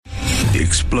The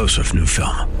explosive new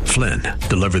film, Flynn,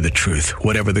 deliver the truth,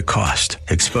 whatever the cost,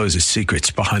 exposes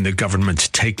secrets behind the government's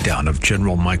takedown of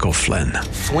General Michael Flynn.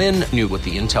 Flynn knew what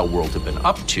the intel world had been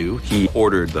up to. He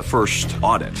ordered the first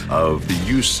audit of the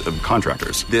use of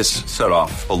contractors. This set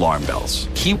off alarm bells.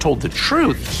 He told the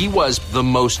truth. He was the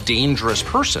most dangerous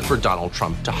person for Donald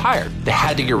Trump to hire. They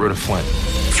had to get rid of Flynn.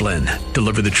 Flynn,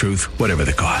 deliver the truth, whatever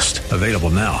the cost. Available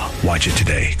now. Watch it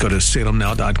today. Go to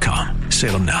salemnow.com.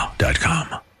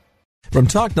 salemnow.com. From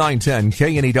Talk 910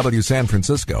 KNEW San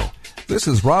Francisco, this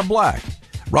is Rob Black.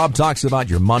 Rob talks about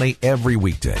your money every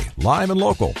weekday, live and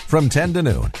local, from 10 to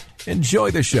noon.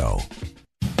 Enjoy the show.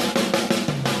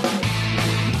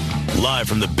 Live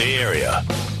from the Bay Area,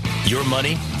 your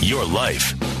money, your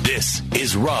life. This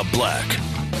is Rob Black.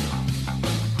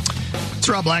 It's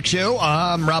the Rob Black Show.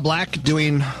 I'm Rob Black,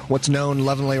 doing what's known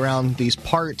lovingly around these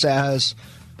parts as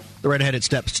the Redheaded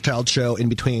Stepchild Show in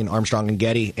between Armstrong and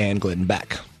Getty and Glenn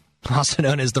Beck. Also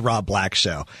known as the Rob Black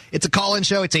Show. It's a call-in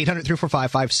show. It's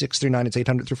 800-345-5639. It's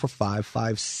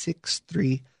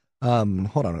 800-345-5639.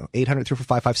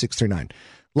 800-345-5639.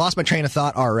 Lost my train of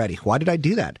thought already. Why did I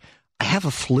do that? I have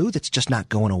a flu that's just not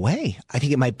going away. I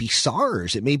think it might be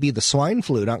SARS. It may be the swine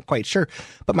flu. Not quite sure.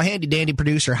 But my handy-dandy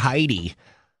producer, Heidi,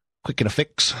 quick and a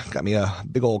fix, got me a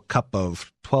big old cup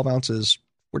of 12 ounces,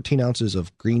 14 ounces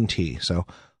of green tea. So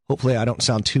hopefully I don't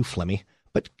sound too flimmy.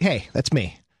 But hey, that's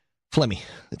me. Flimmy.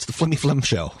 It's the Flimmy Flim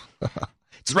Show.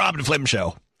 It's the Rob and Flim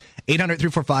Show.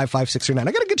 800-345-5639.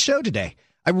 I got a good show today.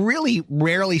 I really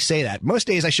rarely say that. Most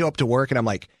days I show up to work and I'm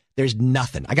like, there's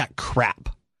nothing. I got crap.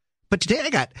 But today I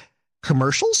got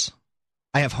commercials.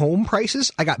 I have home prices.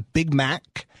 I got Big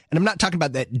Mac. And I'm not talking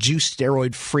about that juice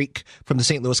steroid freak from the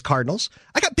St. Louis Cardinals.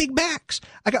 I got Big Macs.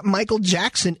 I got Michael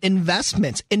Jackson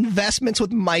investments. Investments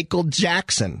with Michael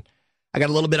Jackson. I got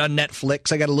a little bit on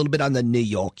Netflix. I got a little bit on the New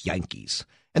York Yankees.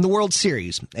 And the World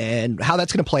Series, and how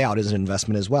that's going to play out as an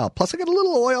investment as well. Plus, I got a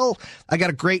little oil. I got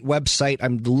a great website.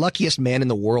 I'm the luckiest man in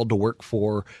the world to work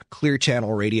for Clear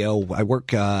Channel Radio. I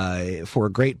work for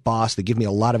a great boss. They give me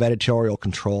a lot of editorial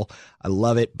control. I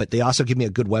love it, but they also give me a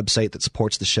good website that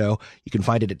supports the show. You can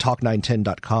find it at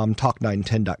talk910.com,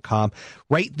 talk910.com.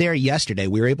 Right there yesterday,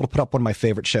 we were able to put up one of my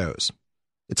favorite shows.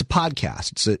 It's a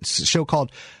podcast. It's a show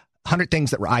called 100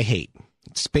 Things That I Hate.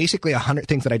 It's basically 100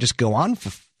 things that I just go on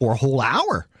for a whole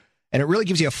hour. And it really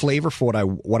gives you a flavor for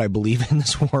what I believe in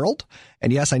this world.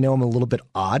 And yes, I know I'm a little bit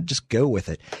odd. Just go with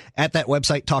it. At that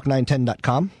website,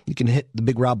 talk910.com, you can hit the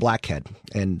Big Rob Blackhead.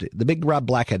 And the Big Rob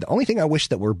Blackhead, the only thing I wish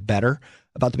that were better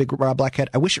about the Big Rob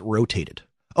Blackhead, I wish it rotated.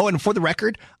 Oh, and for the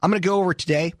record, I'm going to go over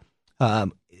today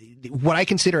what I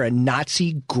consider a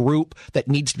Nazi group that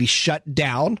needs to be shut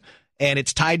down. And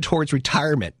it's tied towards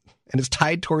retirement. And it's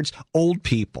tied towards old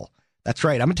people. That's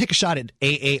right. I'm going to take a shot at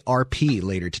AARP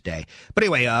later today. But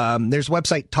anyway, there's a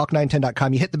website,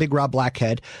 talk910.com. You hit the Big Rob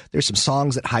Blackhead. There's some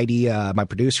songs that Heidi, my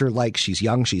producer, likes. She's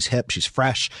young, she's hip, she's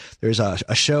fresh. There's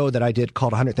a show that I did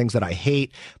called 100 Things That I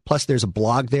Hate. Plus, there's a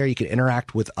blog there. You can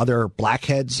interact with other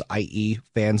blackheads, i.e.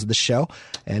 fans of the show.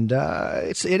 And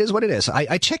it is what it is.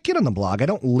 I check in on the blog. I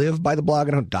don't live by the blog.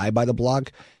 I don't die by the blog.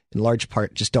 In large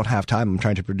part, just don't have time. I'm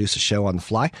trying to produce a show on the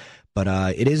fly. But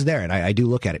it is there, and I do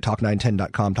look at it,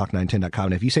 talk910.com, talk910.com.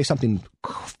 And if you say something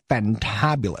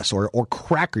fantabulous or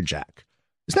crackerjack,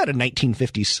 isn't that a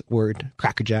 1950s word,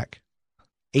 crackerjack?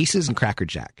 Aces and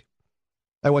crackerjack.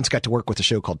 I once got to work with a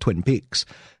show called Twin Peaks.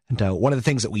 And one of the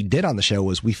things that we did on the show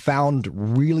was we found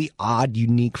really odd,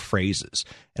 unique phrases,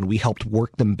 and we helped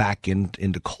work them back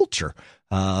into culture.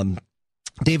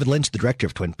 David Lynch, the director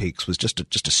of Twin Peaks, was just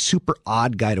a super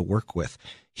odd guy to work with.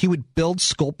 He would build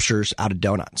sculptures out of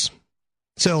donuts.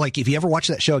 So, like, if you ever watch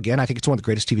that show again, I think it's one of the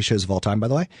greatest TV shows of all time, by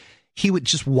the way, he would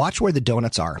just watch where the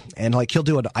donuts are. And, like, he'll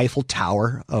do an Eiffel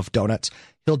Tower of donuts.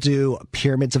 He'll do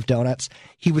pyramids of donuts.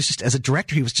 He was just, as a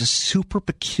director, he was just super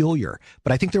peculiar.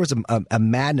 But I think there was a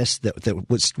madness that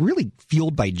was really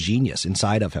fueled by genius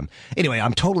inside of him. Anyway,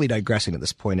 I'm totally digressing at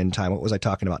this point in time. What was I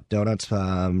talking about? Donuts,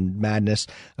 madness.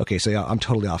 Okay, so yeah, I'm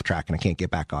totally off track and I can't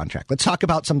get back on track. Let's talk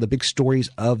about some of the big stories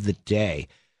of the day.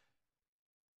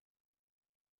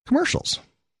 Commercials.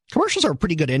 Commercials are a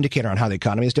pretty good indicator on how the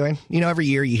economy is doing. You know, every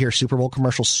year you hear Super Bowl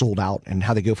commercials sold out and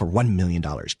how they go for $1 million,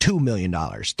 $2 million,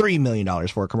 $3 million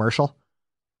for a commercial.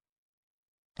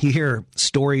 You hear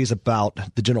stories about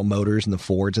the General Motors and the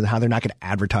Fords and how they're not going to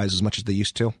advertise as much as they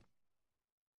used to.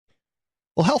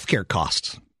 Well, healthcare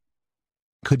costs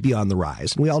could be on the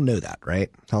rise. And we all know that, right?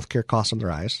 Healthcare costs on the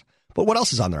rise. But what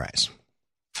else is on the rise?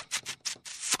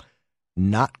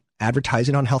 Not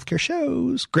advertising on healthcare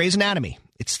shows. Grey's Anatomy.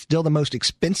 It's still the most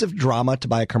expensive drama to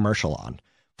buy a commercial on.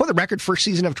 For the record, first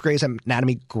season of Grey's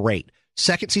Anatomy, great.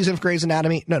 Second season of Grey's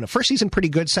Anatomy, no, first season pretty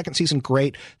good, second season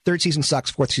great, third season sucks,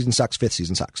 fourth season sucks, fifth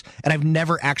season sucks. And I've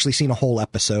never actually seen a whole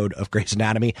episode of Grey's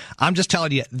Anatomy. I'm just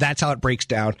telling you, that's how it breaks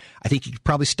down. I think you could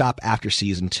probably stop after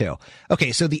season 2.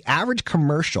 Okay, so the average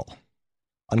commercial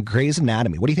on Grey's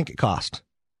Anatomy, what do you think it cost?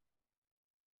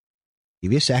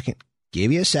 Give you a second.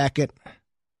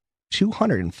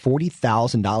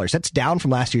 $240,000. That's down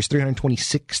from last year's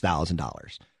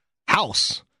 $326,000.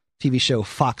 House, TV show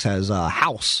Fox has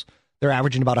House. They're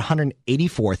averaging about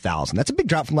 $184,000. That's a big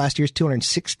drop from last year's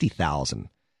 $260,000.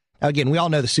 Now, again, we all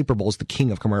know the Super Bowl is the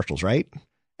king of commercials, right?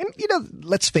 And,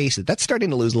 let's face it, that's starting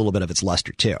to lose a little bit of its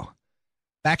luster, too.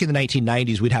 Back in the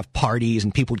 1990s, we'd have parties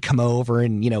and people would come over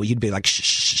and, you'd be like, shh,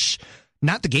 shh, shh.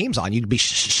 Not the game's on. You'd be,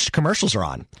 shh, shh, commercials are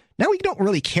on. Now we don't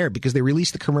really care because they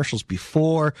release the commercials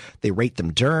before, they rate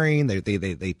them during,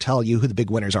 they tell you who the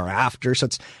big winners are after. So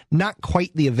it's not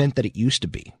quite the event that it used to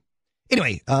be.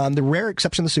 Anyway, the rare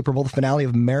exception of the Super Bowl, the finale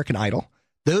of American Idol,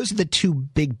 those are the two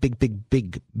big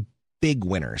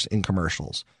winners in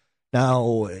commercials.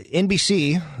 Now,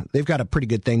 NBC, they've got a pretty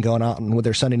good thing going on with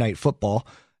their Sunday Night Football.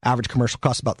 Average commercial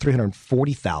costs about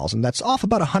 $340,000. That's off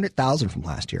about $100,000 from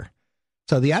last year.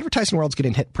 So the advertising world's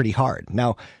getting hit pretty hard.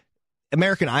 Now,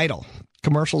 American Idol,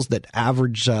 commercials that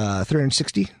average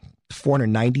 $360,000 to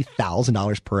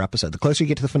 $490,000 per episode. The closer you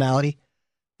get to the finale,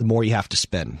 the more you have to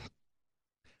spend.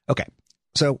 Okay,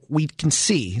 so we can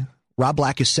see Rob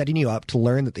Black is setting you up to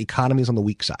learn that the economy is on the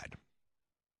weak side.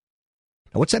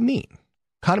 Now, what's that mean?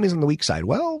 Economy is on the weak side.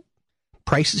 Well,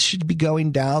 prices should be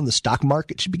going down. The stock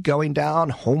market should be going down.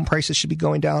 Home prices should be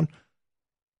going down.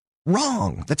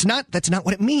 Wrong. That's not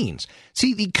what it means.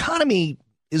 See, the economy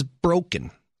is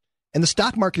broken and the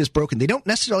stock market is broken. They don't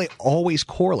necessarily always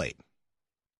correlate.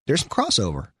 There's some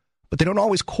crossover, but they don't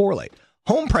always correlate.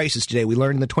 Home prices today, we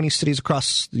learned in the 20 cities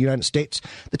across the United States,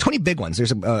 the 20 big ones,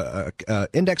 there's an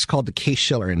index called the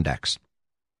Case-Shiller Index.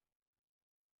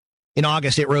 In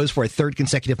August, it rose for a third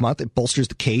consecutive month. It bolsters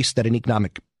the case that an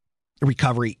economic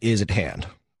recovery is at hand.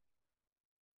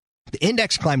 The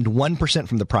index climbed 1%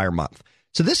 from the prior month.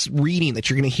 So this reading that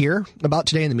you're going to hear about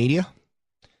today in the media,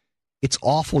 it's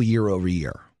awful year over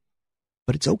year,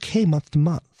 but it's okay month to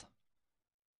month.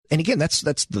 And again, that's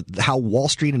how Wall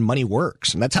Street and money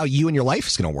works, and that's how you and your life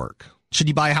is going to work. Should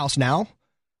you buy a house now?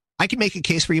 I can make a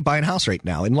case for you buying a house right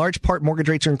now. In large part, mortgage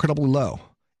rates are incredibly low.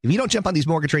 If you don't jump on these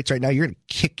mortgage rates right now, you're going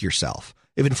to kick yourself.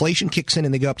 If inflation kicks in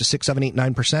and they go up to 6, 7, 8,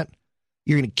 9%,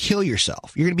 you're going to kill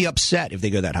yourself. You're going to be upset if they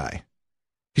go that high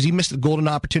because you missed the golden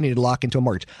opportunity to lock into a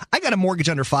mortgage. I got a mortgage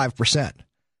under 5%.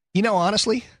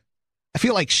 Honestly, I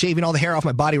feel like shaving all the hair off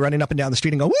my body, running up and down the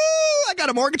street and go, woo, I got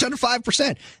a mortgage under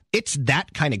 5%. It's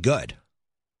that kind of good.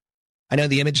 I know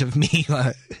the image of me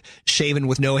shaving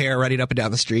with no hair running up and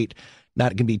down the street, not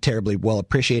going to be terribly well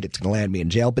appreciated. It's going to land me in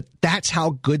jail, but that's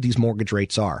how good these mortgage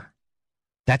rates are.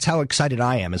 That's how excited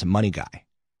I am as a money guy.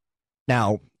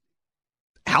 Now,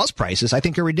 house prices, I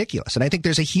think, are ridiculous, and I think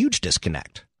there's a huge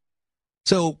disconnect.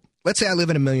 So let's say I live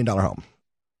in $1 million home,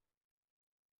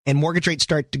 and mortgage rates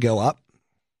start to go up.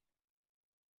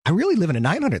 I really live in a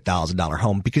 $900,000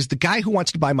 home because the guy who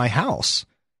wants to buy my house,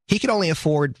 he can only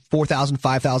afford $4,000,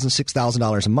 $5,000,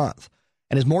 $6,000 a month.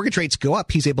 And as mortgage rates go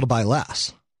up, he's able to buy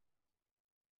less.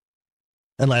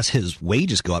 Unless his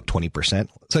wages go up 20%.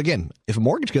 So again, if a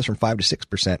mortgage goes from 5 to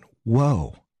 6%,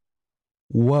 whoa.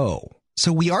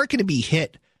 So we are going to be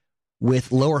hit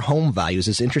with lower home values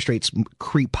as interest rates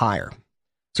creep higher.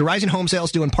 So rising home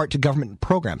sales due in part to government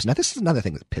programs. Now, this is another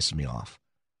thing that pisses me off.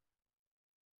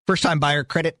 First-time buyer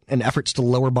credit and efforts to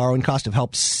lower borrowing costs have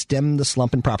helped stem the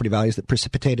slump in property values that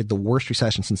precipitated the worst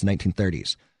recession since the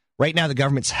 1930s. Right now, the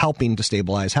government's helping to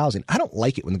stabilize housing. I don't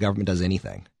like it when the government does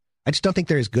anything. I just don't think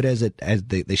they're as good as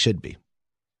they should be.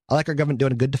 I like our government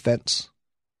doing a good defense.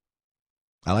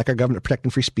 I like our government protecting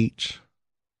free speech.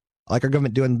 I like our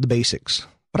government doing the basics.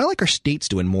 But I like our states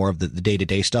doing more of the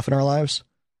day-to-day stuff in our lives.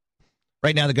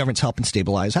 Right now, the government's helping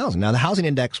stabilize housing. Now, the housing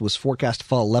index was forecast to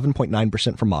fall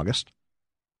 11.9% from August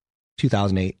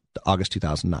 2008 to August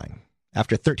 2009,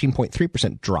 after a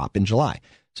 13.3% drop in July.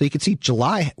 So you can see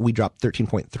July, we dropped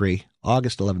 13.3,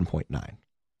 August 11.9.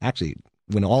 Actually,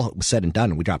 when all was said and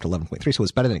done, we dropped 11.3, so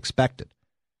it's better than expected.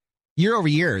 Year over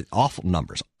year, awful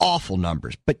numbers,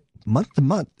 but month to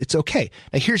month, it's okay.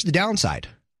 Now, here's the downside.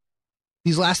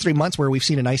 These last 3 months where we've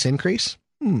seen a nice increase,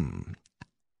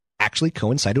 actually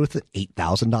coincided with an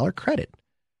 $8,000 credit.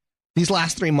 These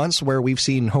last 3 months where we've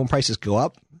seen home prices go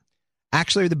up,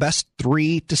 actually are the best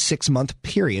 3 to 6 month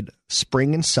period,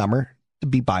 spring and summer, to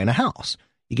be buying a house.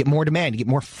 You get more demand, you get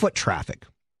more foot traffic.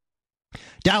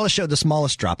 Dallas showed the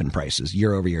smallest drop in prices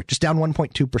year over year, just down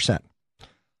 1.2%.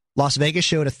 Las Vegas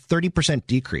showed a 30%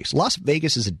 decrease. Las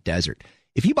Vegas is a desert.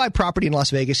 If you buy property in Las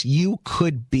Vegas, you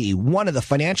could be one of the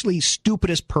financially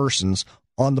stupidest persons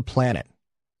on the planet.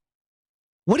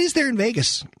 What is there in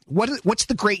Vegas? What's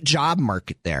the great job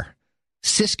market there?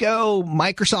 Cisco,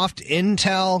 Microsoft,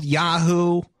 Intel,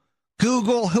 Yahoo,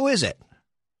 Google, who is it?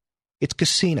 It's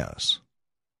casinos.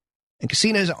 And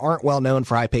casinos aren't well known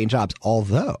for high-paying jobs,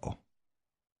 although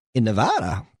in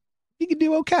Nevada, you can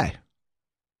do okay.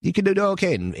 You can do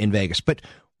okay in Vegas. But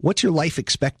what's your life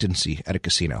expectancy at a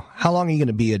casino? How long are you going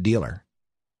to be a dealer?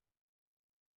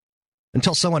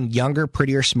 Until someone younger,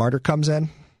 prettier, smarter comes in,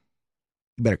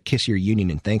 you better kiss your union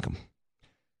and thank them.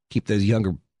 Keep those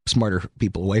younger, smarter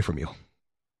people away from you.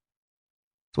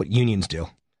 That's what unions do.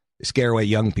 They scare away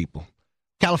young people.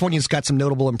 California's got some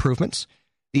notable improvements.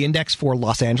 The index for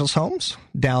Los Angeles homes,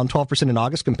 down 12% in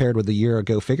August compared with the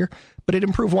year-ago figure, but it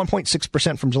improved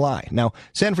 1.6% from July. Now,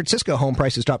 San Francisco home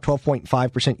prices dropped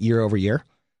 12.5% year-over-year,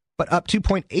 but up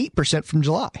 2.8% from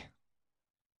July.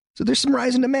 So there's some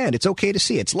rise in demand. It's okay to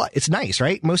see. It's nice,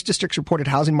 right? Most districts reported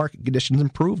housing market conditions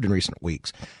improved in recent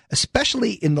weeks,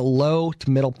 especially in the low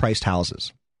to middle-priced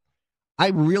houses. I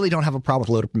really don't have a problem with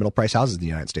low to middle-priced houses in the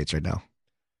United States right now.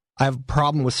 I have a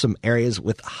problem with some areas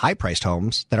with high-priced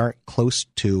homes that aren't close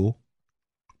to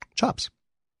jobs.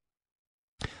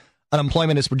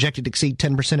 Unemployment is projected to exceed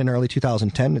 10% in early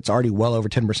 2010. It's already well over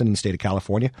 10% in the state of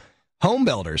California. Home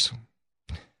builders,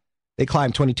 they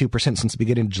climbed 22% since the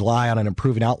beginning of July on an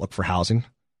improving outlook for housing.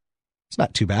 It's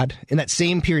not too bad. In that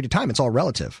same period of time, it's all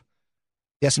relative.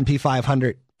 The S&P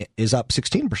 500 is up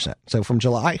 16%. So from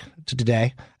July to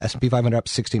today, S&P 500 up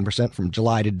 16%. From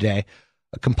July to today,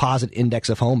 a composite index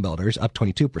of home builders up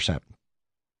 22%.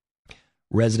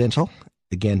 Residential,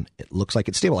 again, it looks like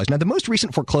it's stabilized. Now, the most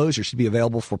recent foreclosures to be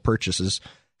available for purchases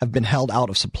have been held out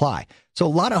of supply. So a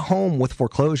lot of home with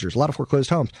foreclosures, a lot of foreclosed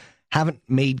homes haven't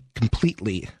been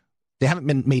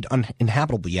made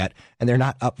uninhabitable yet, and they're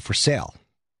not up for sale.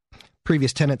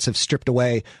 Previous tenants have stripped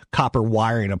away copper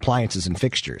wiring, appliances, and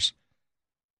fixtures.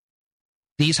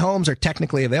 These homes are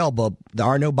technically available. There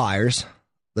are no buyers.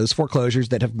 Those foreclosures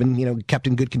that have been, kept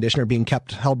in good condition are being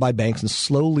held by banks and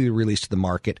slowly released to the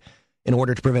market in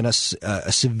order to prevent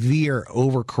a severe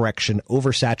overcorrection,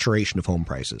 oversaturation of home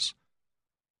prices.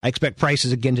 I expect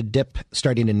prices again to dip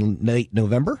starting in late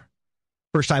November.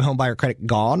 First-time home buyer credit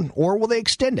gone, or will they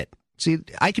extend it? See,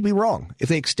 I could be wrong. If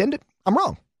they extend it, I'm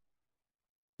wrong.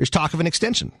 There's talk of an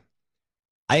extension.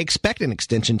 I expect an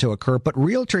extension to occur, but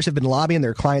realtors have been lobbying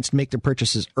their clients to make their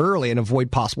purchases early and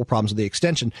avoid possible problems with the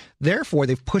extension. Therefore,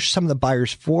 they've pushed some of the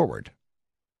buyers forward.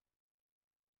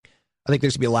 I think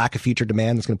there's going to be a lack of future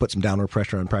demand that's going to put some downward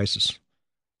pressure on prices.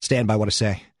 Stand by what I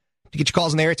say. To get your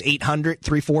calls in there, it's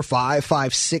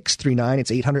 800-345-5639.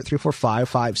 It's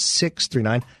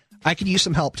 800-345-5639. I could use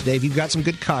some help today. If you've got some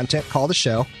good content, call the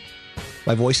show.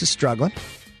 My voice is struggling.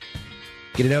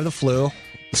 Getting over the flu.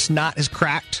 The snot is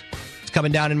cracked. It's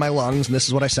coming down in my lungs, and this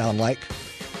is what I sound like.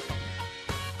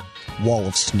 Wall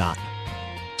of snot.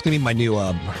 It's going to be my new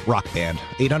rock band.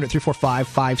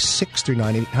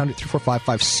 800-345-5639.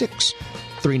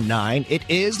 800-345-5639. It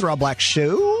is the Rob Black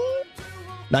Show.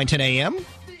 9:10 a.m.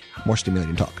 More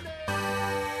stimulating talk.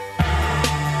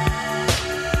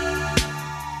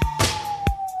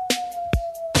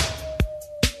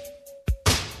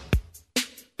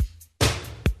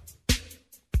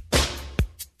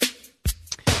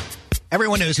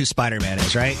 Everyone knows who Spider-Man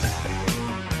is, right?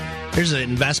 There's an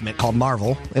investment called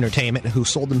Marvel Entertainment who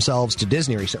sold themselves to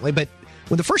Disney recently, but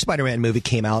when the first Spider-Man movie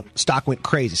came out, stock went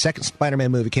crazy. Second Spider-Man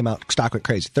movie came out, stock went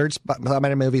crazy. Third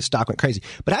Spider-Man movie, stock went crazy.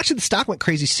 But actually, the stock went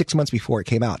crazy 6 months before it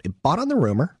came out. It bought on the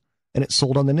rumor, and it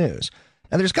sold on the news.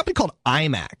 Now, there's a company called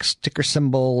IMAX, ticker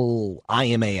symbol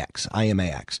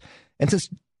IMAX. And since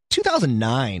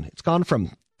 2009, it's gone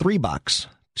from $3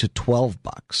 to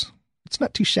 $12. It's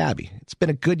not too shabby. It's been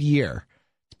a good year.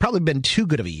 It's probably been too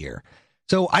good of a year.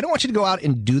 So I don't want you to go out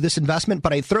and do this investment,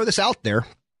 but I throw this out there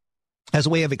as a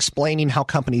way of explaining how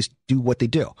companies do what they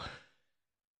do.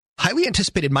 Highly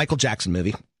anticipated Michael Jackson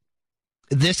movie.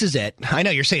 This is it. I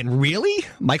know you're saying, really?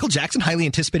 Michael Jackson, highly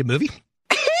anticipated movie?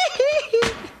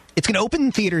 It's going to open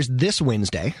in theaters this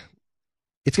Wednesday.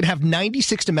 It's going to have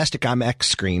 96 domestic IMAX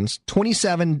screens,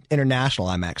 27 international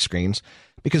IMAX screens,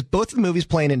 because both of the movies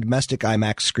playing in domestic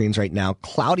IMAX screens right now,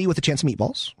 Cloudy with a Chance of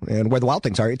Meatballs and Where the Wild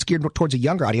Things Are, it's geared towards a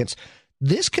younger audience.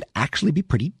 This could actually be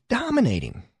pretty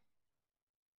dominating.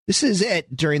 This is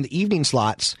it during the evening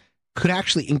slots, could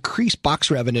actually increase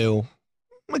box revenue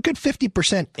a good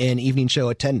 50% in evening show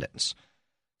attendance.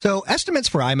 So estimates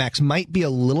for IMAX might be a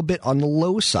little bit on the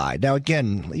low side. Now,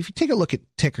 again, if you take a look at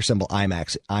ticker symbol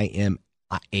IMAX,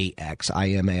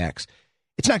 IMAX,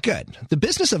 It's not good. The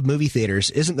business of movie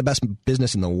theaters isn't the best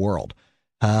business in the world.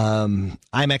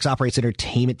 IMAX operates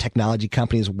entertainment technology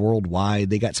companies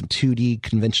worldwide. They got some 2D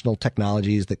conventional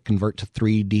technologies that convert to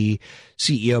 3D.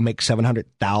 CEO makes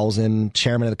 $700,000.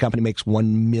 Chairman of the company makes $1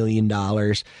 million.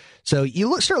 So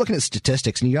you start looking at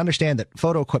statistics and you understand that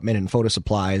photo equipment and photo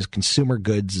supplies, consumer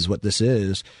goods is what this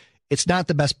is. It's not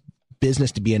the best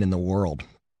business to be in the world.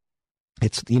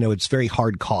 It's very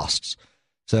hard costs.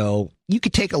 So you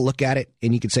could take a look at it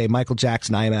and you could say, Michael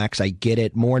Jackson, IMAX, I get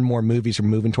it. More and more movies are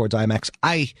moving towards IMAX.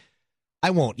 I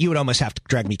won't. You would almost have to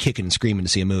drag me kicking and screaming to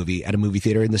see a movie at a movie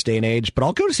theater in this day and age, but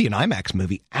I'll go to see an IMAX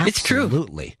movie.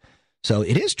 Absolutely. It's true. So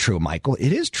it is true, Michael.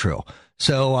 It is true.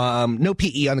 So no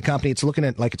PE on the company. It's looking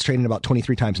at like it's trading about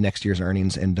 23 times next year's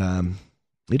earnings, and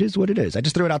it is what it is. I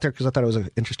just threw it out there because I thought it was an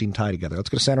interesting tie together. Let's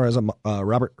go to Santa Rosa.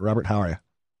 Robert, how are you?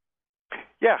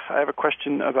 Yeah, I have a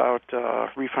question about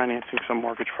refinancing some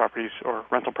mortgage properties or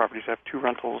rental properties. I have 2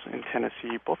 rentals in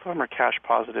Tennessee. Both of them are cash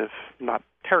positive, not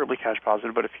terribly cash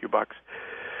positive, but a few bucks.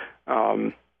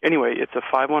 Anyway, it's a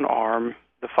 5-1 ARM.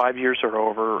 The 5 years are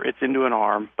over. It's into an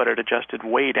ARM, but it adjusted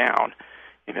way down,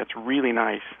 and it's really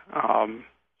nice. So I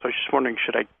was just wondering,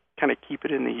 should I kind of keep it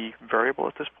in the variable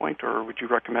at this point, or would you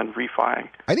recommend refining?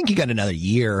 I think you got another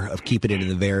year of keeping it in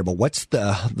the variable. What's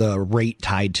the rate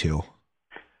tied to?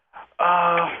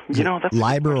 That's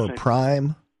LIBOR or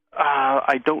Prime?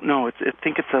 I don't know. I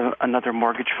think it's another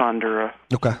mortgage fund or a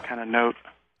kind of note.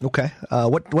 Okay.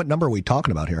 What number are we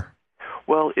talking about here?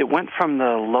 Well, it went from the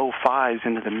low 5s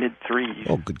into the mid 3s.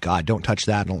 Oh, good God! Don't touch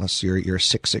that unless you're a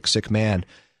sick man.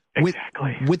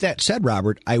 Exactly. With that said,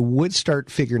 Robert, I would start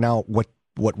figuring out what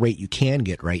rate you can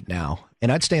get right now,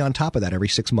 and I'd stay on top of that every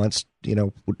 6 months.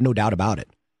 No doubt about it.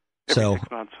 Every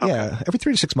 6 months. Okay. Yeah, every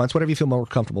 3 to 6 months, whatever you feel more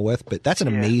comfortable with. But that's an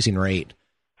amazing rate.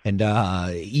 And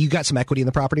you got some equity in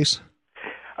the properties?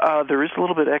 There is a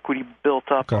little bit of equity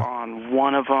built up on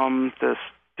one of them. This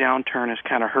downturn has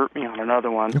kind of hurt me on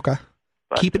another one. Okay.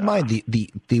 But, keep in mind,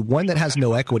 the one that has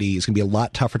no equity is going to be a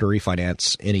lot tougher to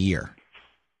refinance in a year.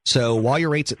 So while your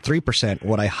rate's at 3%,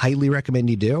 what I highly recommend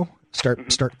you do,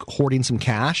 start hoarding some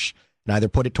cash and either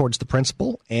put it towards the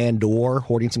principal or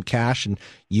hoarding some cash and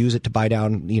use it to buy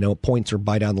down, points or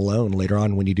buy down the loan later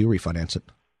on when you do refinance it.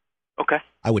 Okay.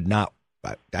 I would not.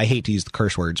 I hate to use the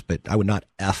curse words, but I would not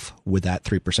F with that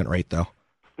 3% rate, though.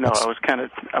 No,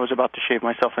 I was about to shave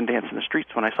myself and dance in the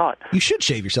streets when I saw it. You should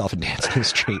shave yourself and dance in the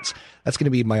streets. That's going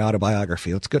to be my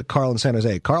autobiography. Let's go to Carl in San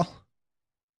Jose. Carl?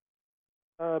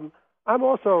 I'm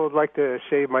also like to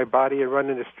shave my body and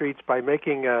run in the streets by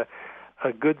making a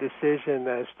good decision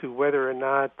as to whether or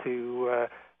not to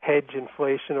hedge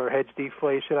inflation or hedge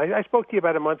deflation. I spoke to you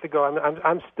about a month ago.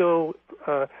 I'm still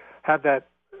have that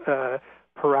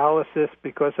paralysis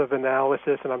because of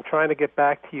analysis, and I'm trying to get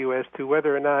back to you as to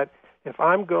whether or not if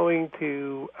I'm going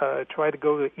to try to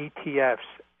go to ETFs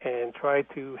and try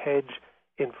to hedge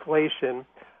inflation,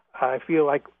 I feel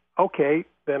like, okay,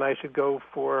 then I should go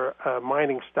for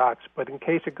mining stocks. But in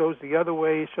case it goes the other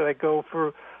way, should I go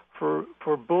for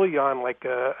bullion like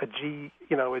a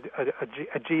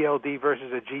GLD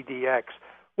versus a GDX?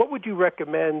 What would you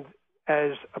recommend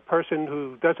as a person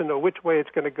who doesn't know which way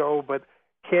it's going to go but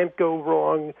can't go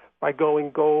wrong by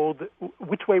going gold?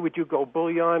 Which way would you go,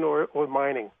 bullion or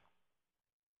mining?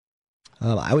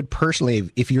 I would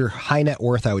personally, if you're high net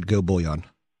worth, I would go bullion.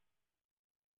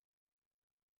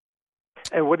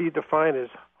 And what do you define as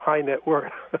high net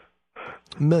worth?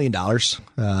 $1 million.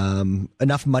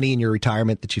 Enough money in your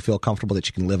retirement that you feel comfortable that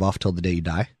you can live off till the day you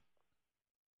die.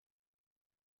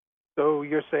 So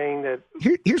you're saying that...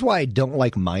 Here's why I don't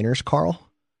like miners, Carl.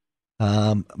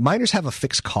 Miners have a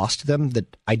fixed cost to them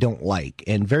that I don't like,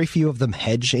 and very few of them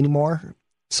hedge anymore.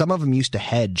 Some of them used to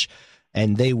hedge,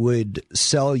 and they would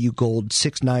sell you gold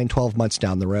 6, 9, 12 months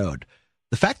down the road.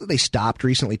 The fact that they stopped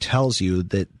recently tells you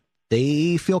that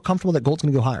they feel comfortable that gold's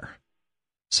going to go higher.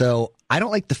 So I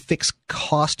don't like the fixed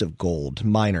cost of gold,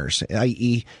 miners,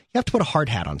 i.e. you have to put a hard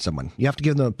hat on someone. You have to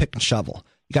give them a pick and shovel.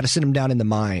 You got to sit them down in the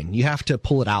mine. You have to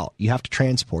pull it out. You have to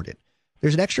transport it.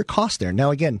 There's an extra cost there.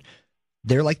 Now, again,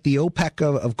 they're like the OPEC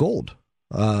of gold,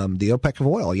 the OPEC of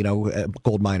oil,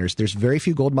 gold miners. There's very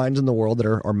few gold mines in the world that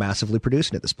are massively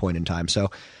producing at this point in time. So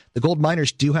the gold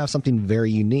miners do have something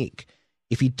very unique.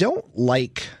 If you don't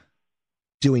like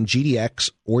doing GDX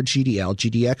or GDL,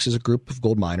 GDX is a group of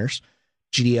gold miners.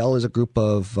 GDL is a group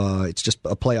of, it's just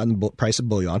a play on the price of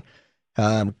bullion.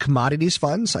 Commodities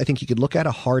funds, I think you could look at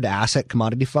a hard asset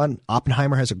commodity fund.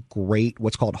 Oppenheimer has a great,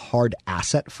 what's called hard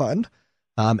asset fund.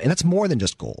 And that's more than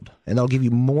just gold, and they'll give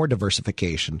you more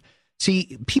diversification.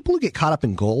 See, people who get caught up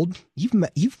in gold,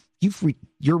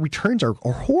 your returns are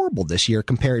horrible this year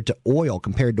compared to oil,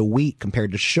 compared to wheat,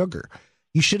 compared to sugar.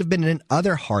 You should have been in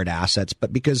other hard assets,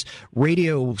 but because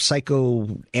radio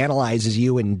psychoanalyzes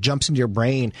you and jumps into your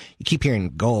brain, you keep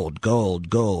hearing gold, gold,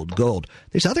 gold, gold.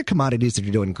 There's other commodities that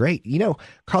are doing great. You know,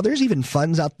 Carl, there's even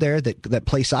funds out there that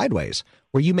play sideways,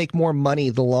 where you make more money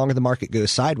the longer the market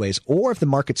goes sideways, or if the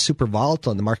market's super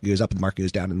volatile and the market goes up and the market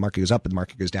goes down and the market goes up and the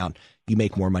market goes down, you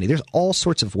make more money. There's all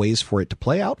sorts of ways for it to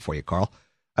play out for you, Carl.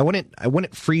 I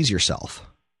wouldn't freeze yourself.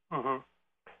 Mm-hmm.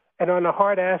 And on the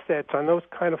hard assets, on those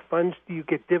kind of funds, do you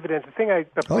get dividends? The thing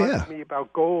that bothers me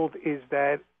about gold is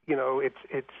that, you know,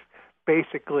 it's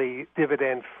basically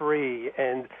dividend free.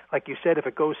 And like you said, if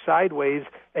it goes sideways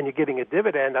and you're getting a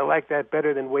dividend, I like that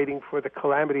better than waiting for the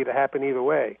calamity to happen either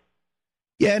way.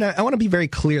 Yeah, and I want to be very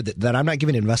clear that I'm not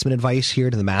giving investment advice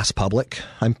here to the mass public.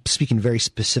 I'm speaking very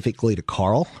specifically to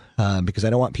Carl because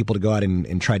I don't want people to go out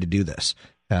and try to do this.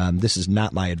 This is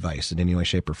not my advice in any way,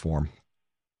 shape, or form.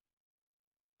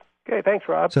 Okay, thanks,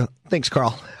 Rob. So, thanks,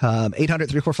 Carl.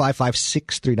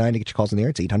 800-345-5639 to get your calls in the air.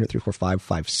 It's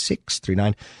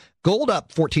 800-345-5639. Gold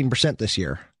up 14% this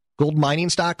year. Gold mining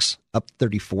stocks up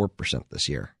 34% this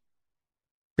year.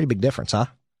 Pretty big difference, huh?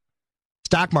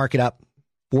 Stock market up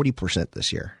 40%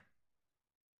 this year.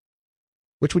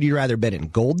 Which would you rather bet in,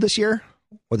 gold this year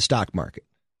or the stock market?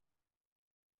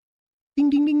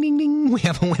 Ding, ding, ding, ding, ding. We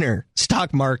have a winner.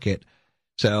 Stock market.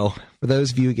 So, for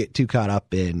those of you who get too caught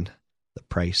up in the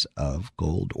price of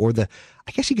gold, or I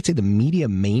guess you could say the media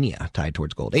mania tied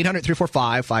towards gold.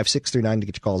 800-345-5639 to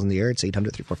get your calls in the air. It's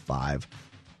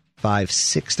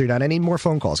 800-345-5639. I need more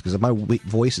phone calls because my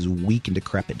voice is weak and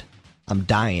decrepit. I'm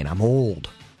dying. I'm old.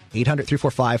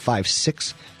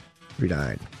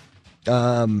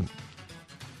 800-345-5639.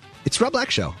 It's Rob Black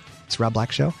Show. It's Rob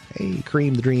Black Show. Hey,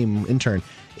 Kareem, the Dream intern.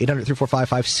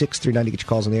 800-345-5639 to get your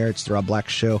calls in the air. It's the Rob Black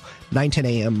Show. 9-10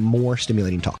 a.m. More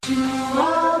stimulating talk.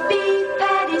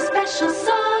 Special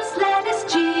sauce,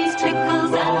 lettuce, cheese,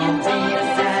 pickles, onions,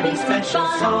 and special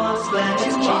sauce,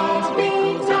 lettuce, cheese,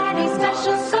 pickles, patty,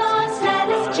 special sauce,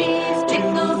 lettuce, cheese,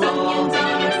 pickles, onions,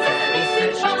 and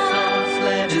special sauce,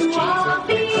 lettuce, cheese,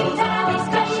 pickles,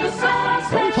 patty, special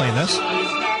sauce. Why are we playing this?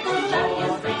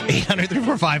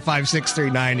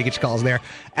 800-345-5639 to get your calls there.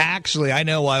 Actually, I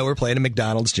know why we're playing a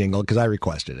McDonald's jingle, because I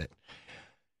requested it.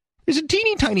 There's a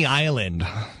teeny tiny island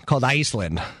called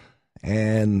Iceland,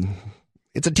 and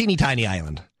it's a teeny tiny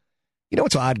island. You know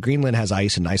what's odd? Greenland has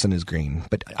ice and Iceland is green.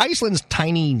 But Iceland's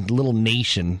tiny little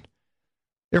nation,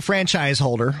 their franchise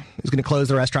holder is going to close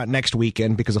the restaurant next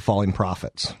weekend because of falling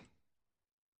profits.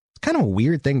 It's kind of a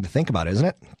weird thing to think about, isn't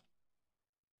it?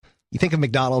 You think of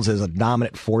McDonald's as a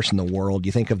dominant force in the world.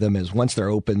 You think of them as, once they're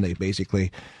open, they're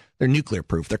nuclear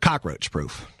proof. They're cockroach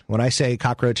proof. When I say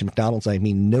cockroach and McDonald's, I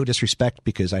mean no disrespect,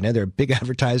 because I know they're a big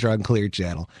advertiser on Clear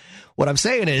Channel. What I'm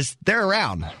saying is they're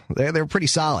around. They're pretty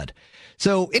solid.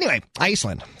 So anyway,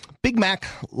 Iceland, Big Mac,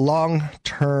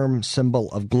 long-term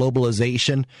symbol of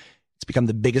globalization. It's become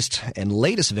the biggest and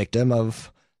latest victim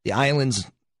of the Iceland's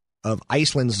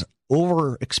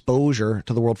overexposure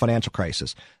to the world financial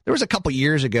crisis. There was a couple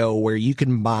years ago where you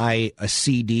can buy a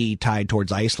CD tied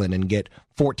towards Iceland and get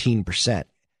 14%.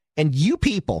 And you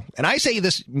people, and I say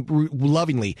this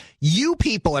lovingly, you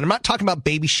people, and I'm not talking about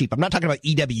baby sheep, I'm not talking about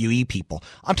EWE people,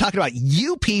 I'm talking about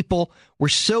you people were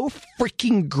so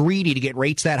freaking greedy to get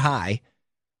rates that high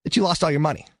that you lost all your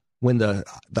money when the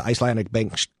Icelandic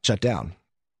bank shut down.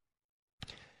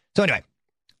 So anyway,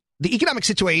 the economic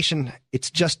situation,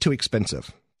 it's just too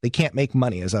expensive. They can't make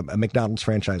money as a McDonald's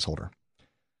franchise holder.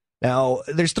 Now,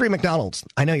 there's 3 McDonald's.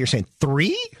 I know you're saying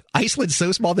 3? Iceland's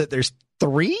so small that there's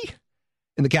 3?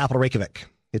 In the capital, Reykjavik.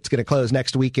 It's going to close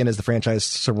next weekend as the franchise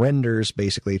surrenders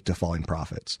basically to falling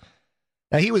profits.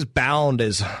 Now, he was bound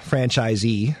as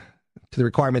franchisee to the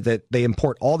requirement that they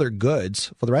import all their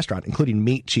goods for the restaurant, including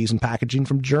meat, cheese, and packaging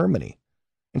from Germany.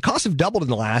 And costs have doubled in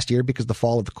the last year because of the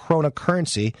fall of the krona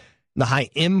currency and the high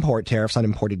import tariffs on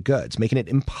imported goods, making it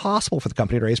impossible for the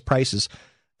company to raise prices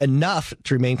enough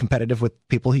to remain competitive with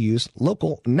people who use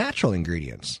local natural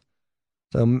ingredients.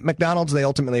 So McDonald's, they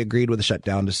ultimately agreed with the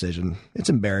shutdown decision. It's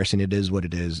embarrassing. It is what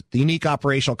it is. The unique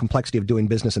operational complexity of doing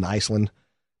business in Iceland,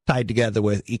 tied together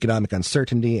with economic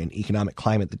uncertainty and economic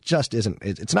climate that just isn't,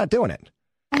 it's not doing it.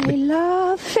 I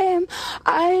love him.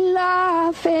 I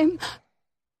love him.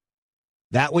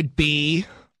 That would be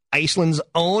Iceland's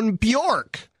own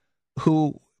Björk,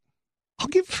 who, I'll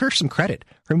give her some credit.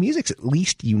 Her music's at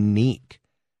least unique.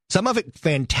 Some of it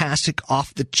fantastic,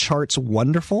 off the charts,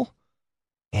 wonderful.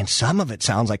 And some of it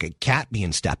sounds like a cat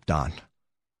being stepped on.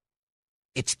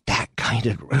 It's that kind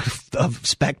of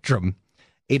spectrum.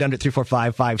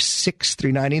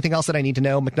 800-345-5639. Anything else that I need to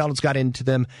know? McDonald's got into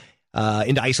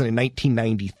Iceland in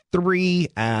 1993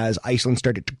 as Iceland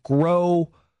started to grow.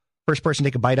 First person to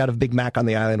take a bite out of Big Mac on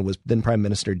the island was then Prime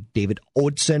Minister David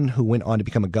Odson, who went on to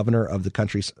become a governor of the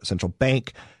country's central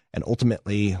bank and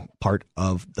ultimately part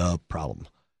of the problem.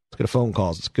 Let's go to phone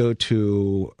calls. Let's go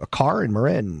to a car in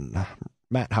Marin.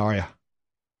 Matt, how are you?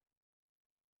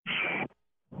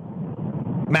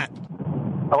 Matt.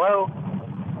 Hello?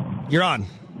 You're on.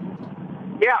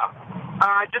 Yeah.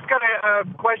 I just got a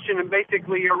question and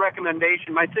basically your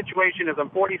recommendation. My situation is I'm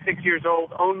 46 years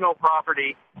old, own no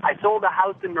property. I sold a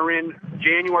house in Marin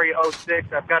January 06.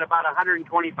 I've got about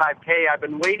 $125K. I've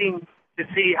been waiting to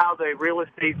see how the real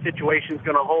estate situation is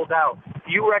going to hold out.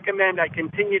 Do you recommend I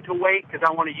continue to wait because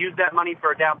I want to use that money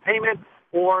for a down payment,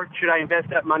 or should I invest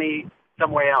that money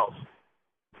somewhere else?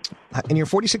 And you're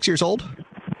 46 years old?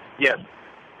 Yes.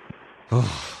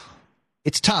 Oh.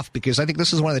 It's tough because I think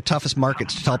this is one of the toughest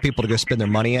markets to tell people to go spend their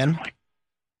money in.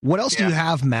 What else do you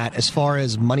have, Matt, as far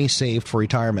as money saved for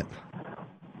retirement?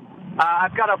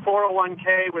 I've got a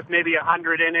 401k with maybe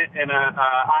 100 in it and a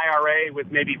IRA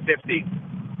with maybe 50.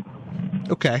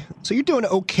 Okay. So you're doing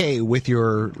okay with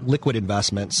your liquid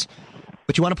investments,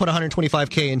 but you want to put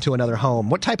 125K into another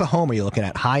home. What type of home are you looking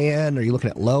at? High end? Are you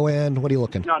looking at low end? What are you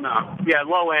looking? No. Yeah,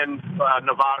 low end,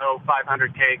 Novato,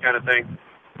 500K kind of thing.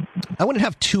 I wouldn't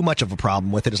have too much of a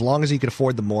problem with it as long as you can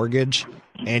afford the mortgage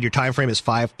and your time frame is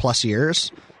 5+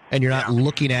 years and you're not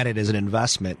looking at it as an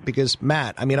investment. Because,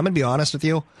 Matt, I mean, I'm going to be honest with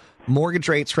you. Mortgage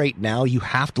rates right now you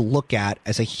have to look at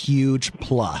as a huge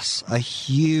plus. A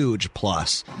huge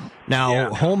plus.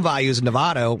 Now, home values in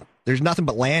Novato, there's nothing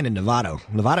but land in Novato.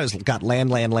 Novato's got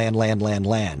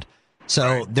land.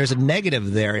 So there's a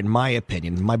negative there, in my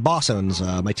opinion. My boss owns,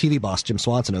 my TV boss, Jim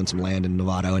Swanson, owns some land in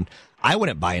Novato, and I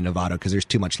wouldn't buy in Novato because there's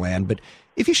too much land. But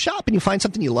if you shop and you find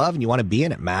something you love and you want to be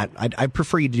in it, Matt, I'd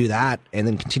prefer you to do that and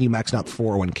then continue maxing out the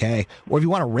 401k. Or if you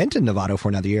want to rent in Novato for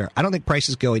another year, I don't think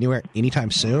prices go anywhere anytime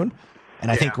soon.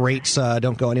 And I think rates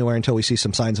don't go anywhere until we see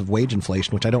some signs of wage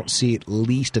inflation, which I don't see at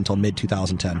least until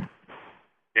mid-2010.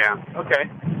 Yeah, okay.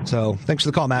 So thanks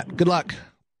for the call, Matt. Good luck.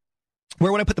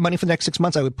 Where would I put the money for the next 6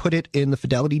 months? I would put it in the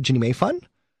Fidelity Ginnie Mae Fund.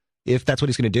 If that's what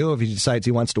he's going to do, if he decides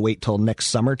he wants to wait till next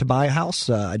summer to buy a house,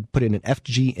 I'd put in an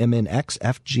FGMNX.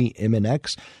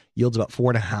 FGMNX yields about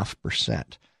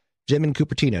 4.5%. Jim in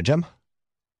Cupertino. Jim?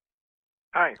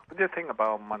 Hi. What do you think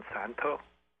about Monsanto?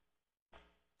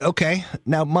 Okay.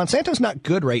 Now, Monsanto's not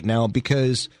good right now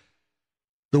because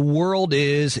the world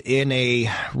is in a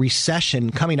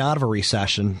recession, coming out of a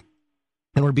recession,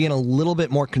 and we're being a little bit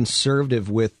more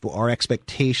conservative with our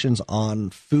expectations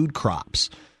on food crops.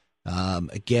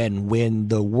 Again, when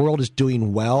the world is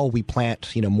doing well, we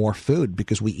plant, more food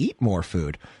because we eat more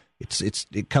food.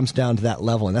 It comes down to that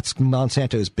level, and that's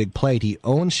Monsanto's big play. Do you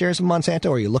own shares of Monsanto,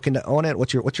 or are you looking to own it?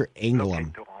 What's your angle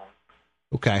on?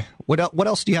 Okay. What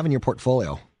else do you have in your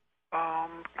portfolio?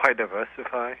 Quite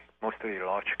diversified, mostly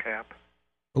large cap.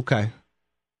 Okay.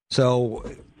 So,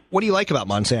 what do you like about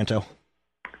Monsanto?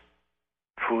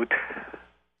 Food.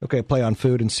 Okay, play on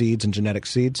food and seeds and genetic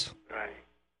seeds. Right.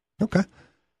 Okay.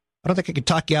 I don't think I could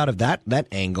talk you out of that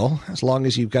angle, as long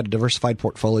as you've got a diversified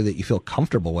portfolio that you feel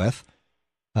comfortable with.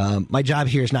 My job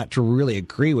here is not to really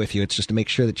agree with you. It's just to make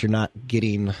sure that you're not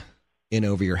getting in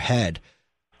over your head.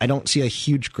 I don't see a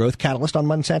huge growth catalyst on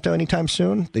Monsanto anytime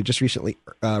soon. They just recently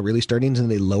released earnings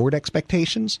and they lowered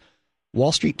expectations.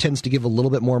 Wall Street tends to give a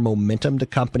little bit more momentum to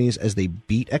companies as they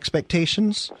beat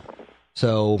expectations.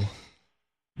 So,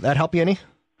 that help you any?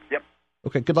 Yep.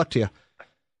 Okay, good luck to you.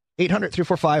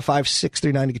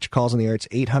 800-345-5639 to get your calls on the air. It's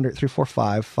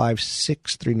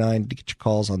 800-345-5639 to get your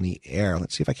calls on the air.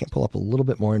 Let's see if I can't pull up a little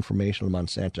bit more information on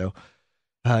Monsanto.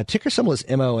 Ticker symbol is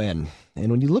MON.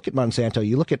 And when you look at Monsanto,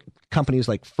 you look at companies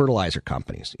like fertilizer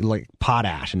companies, like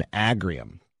Potash and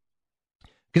Agrium.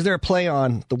 Because they're a play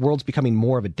on the world's becoming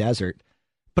more of a desert,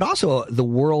 but also the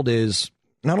world is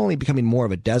not only becoming more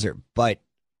of a desert, but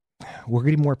we're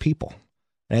getting more people.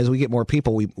 And as we get more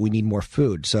people, we need more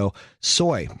food. So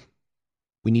soy,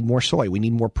 we need more soy. We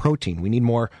need more protein. We need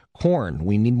more corn.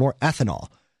 We need more ethanol.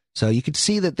 So you can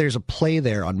see that there's a play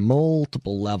there on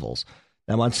multiple levels.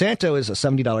 Now, Monsanto is a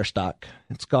 $70 stock.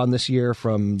 It's gone this year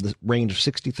from the range of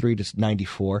 63 to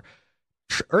 94.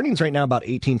 Earnings right now about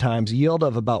 18 times, yield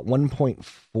of about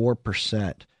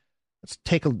 1.4%. Let's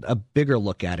take a bigger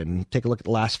look at it and take a look at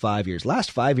the last 5 years.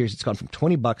 Last 5 years, it's gone from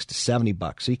 $20 to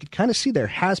 $70. So you can kind of see there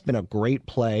has been a great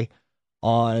play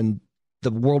on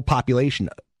the world population,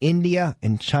 India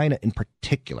and China in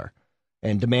particular,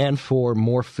 and demand for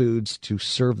more foods to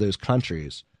serve those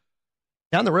countries.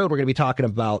 Down the road, we're going to be talking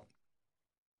about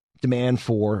demand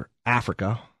for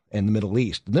Africa and the Middle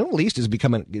East. The Middle East is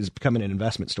becoming an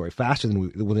investment story faster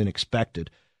than expected.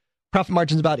 Profit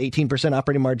margin's about 18%,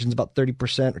 operating margin's about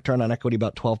 30%, return on equity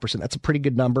about 12%. That's a pretty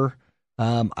good number.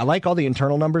 I like all the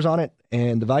internal numbers on it,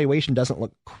 and the valuation doesn't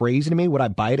look crazy to me. Would I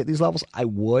buy it at these levels? I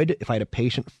would if I had a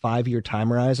patient 5-year time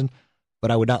horizon, but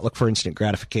I would not look for instant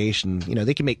gratification. You know,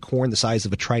 they can make corn the size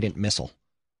of a Trident missile.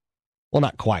 Well,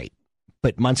 not quite,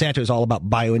 but Monsanto is all about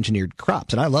bioengineered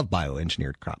crops, and I love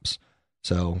bioengineered crops.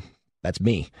 So that's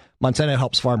me. Monsanto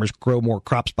helps farmers grow more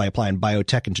crops by applying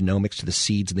biotech and genomics to the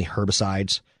seeds and the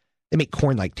herbicides. They make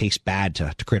corn taste bad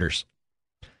to critters.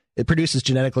 It produces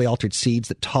genetically altered seeds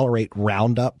that tolerate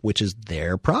Roundup, which is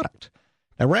their product.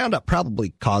 Now, Roundup probably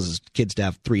causes kids to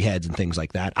have 3 heads and things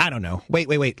like that. I don't know. Wait.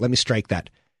 Let me strike that.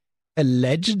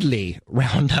 Allegedly,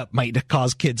 Roundup might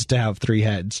cause kids to have 3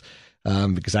 heads,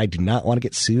 because I do not want to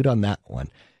get sued on that one.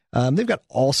 They've got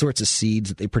all sorts of seeds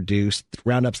that they produce.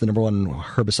 Roundup's the number 1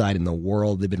 herbicide in the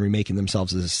world. They've been remaking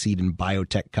themselves as a seed and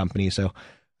biotech company, so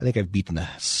I think I've beaten the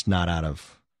snot out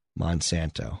of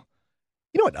Monsanto.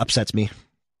 You know what upsets me?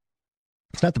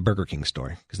 It's not the Burger King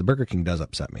story, because the Burger King does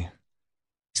upset me.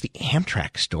 It's the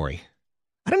Amtrak story.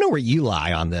 I don't know where you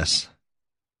lie on this.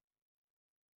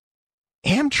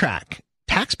 Amtrak,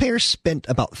 taxpayers spent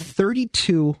about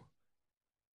 $32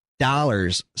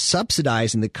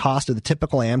 subsidizing the cost of the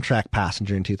typical Amtrak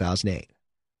passenger in 2008.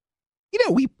 You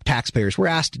know, we taxpayers, we're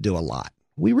asked to do a lot.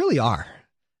 We really are.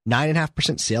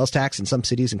 9.5% sales tax in some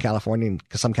cities in California and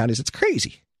some counties. It's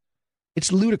crazy.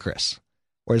 It's ludicrous.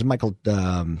 Or as Michael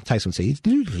Tyson would say, it's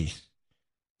ludicrous.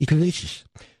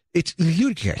 It's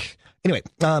ludicrous. Anyway,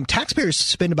 taxpayers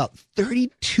spend about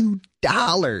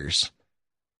 $32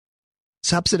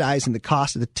 subsidizing the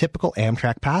cost of the typical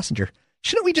Amtrak passenger.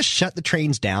 Shouldn't we just shut the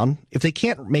trains down? If they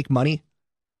can't make money?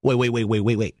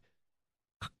 Wait.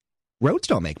 Roads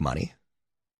don't make money,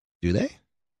 do they?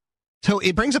 So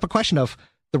it brings up a question of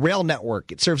the rail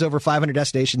network. It serves over 500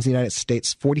 destinations in the United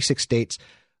States, 46 states,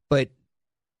 but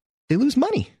they lose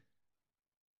money.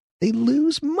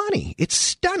 It's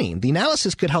stunning. The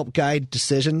analysis could help guide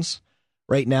decisions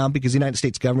right now because the United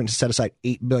States government has set aside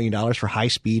 $8 billion for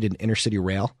high-speed and intercity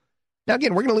rail. Now,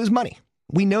 again, we're going to lose money.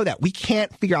 We know that. We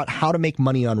can't figure out how to make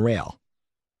money on rail.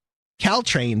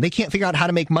 Caltrain, they can't figure out how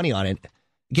to make money on it.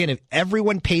 Again, if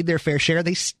everyone paid their fair share,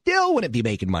 they still wouldn't be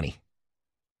making money.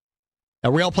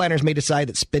 Now, rail planners may decide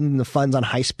that spending the funds on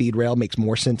high-speed rail makes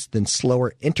more sense than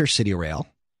slower intercity rail,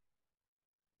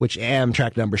 which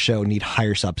Amtrak numbers show need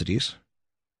higher subsidies.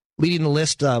 Leading the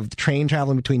list of the train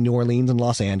traveling between New Orleans and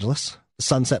Los Angeles, the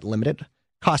Sunset Limited,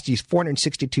 cost you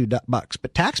 $462,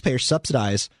 but taxpayers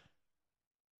subsidize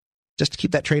just to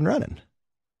keep that train running.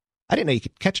 I didn't know you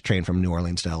could catch a train from New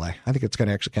Orleans to LA. I think it's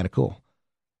actually kind of cool.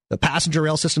 The passenger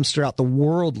rail systems throughout the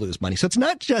world lose money. So it's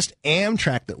not just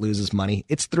Amtrak that loses money.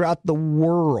 It's throughout the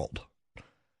world.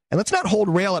 And let's not hold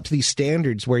rail up to these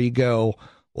standards where you go,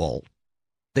 well,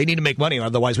 they need to make money,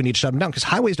 otherwise we need to shut them down, because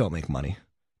highways don't make money.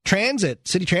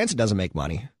 City transit doesn't make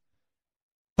money.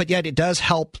 But yet it does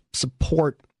help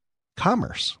support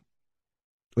commerce,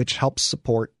 which helps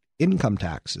support income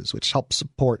taxes, which helps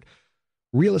support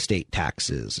real estate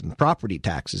taxes and property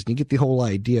taxes. And you get the whole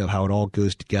idea of how it all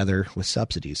goes together with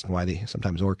subsidies and why they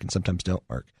sometimes work and sometimes don't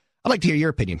work. I'd like to hear your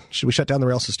opinion. Should we shut down the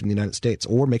rail system in the United States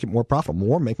or make it more profitable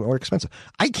or make it more expensive?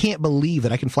 I can't believe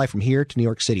that I can fly from here to New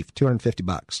York City for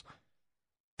 $250.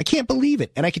 I can't believe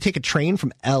it. And I could take a train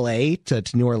from L.A. to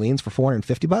New Orleans for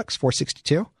 $450,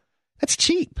 $462. That's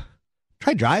cheap.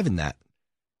 Try driving that.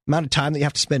 Amount of time that you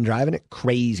have to spend driving it,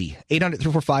 crazy.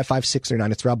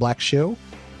 800-345-5639. It's Rob Black Show.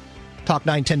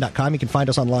 Talk910.com. You can find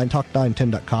us online,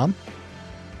 talk910.com.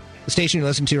 The station you're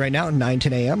listening to right now,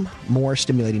 9:10 a.m., more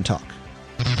stimulating talk.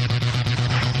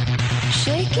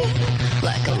 Shake it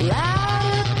like a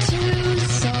ladder to the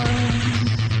sun.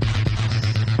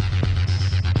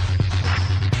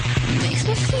 Makes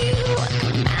me feel like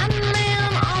a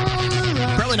madman on the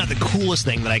run. Probably not the coolest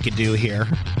thing that I could do here.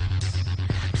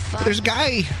 But there's a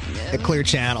guy at Clear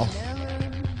Channel,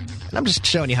 and I'm just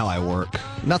showing you how I work.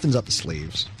 Nothing's up the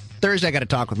sleeves. Thursday, I got to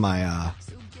talk with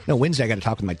Wednesday, I got to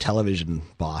talk with my television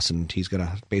boss, and he's going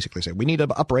to basically say, we need to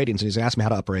up ratings, and he's going to ask me how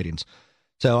to up ratings.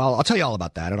 So I'll tell you all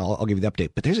about that, and I'll give you the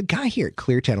update. But there's a guy here at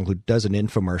Clear Channel who does an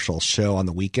infomercial show on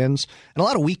the weekends, and a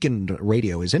lot of weekend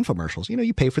radio is infomercials. You know,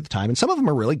 you pay for the time, and some of them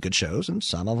are really good shows, and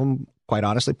some of them, quite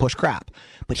honestly, push crap.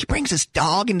 But he brings his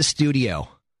dog in the studio.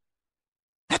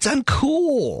 That's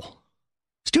uncool.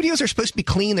 Studios are supposed to be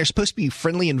clean. They're supposed to be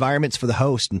friendly environments for the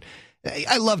host, and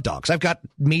I love dogs. I've got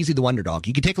Maisie the Wonder Dog.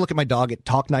 You can take a look at my dog at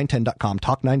talk910.com,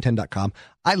 talk910.com.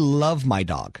 I love my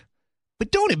dog. But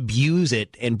don't abuse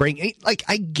it and bring, like,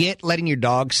 I get letting your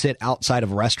dog sit outside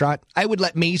of a restaurant. I would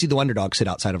let Maisie the Wonder Dog sit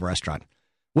outside of a restaurant.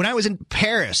 When I was in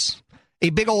Paris A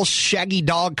big old shaggy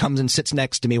dog comes and sits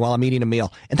next to me while I'm eating a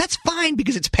meal. And that's fine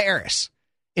because it's Paris.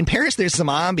 In Paris, there's some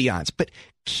ambiance, but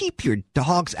keep your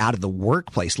dogs out of the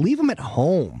workplace. Leave them at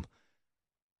home.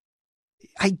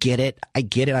 I get it.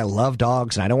 I love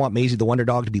dogs, and I don't want Maisie the Wonder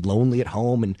Dog to be lonely at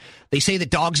home. And they say that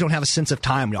dogs don't have a sense of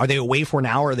time. Are they away for an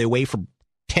hour? Or are they away for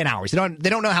 10 hours? They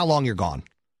don't know how long you're gone.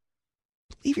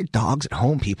 Leave your dogs at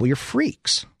home, people. You're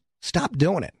freaks. Stop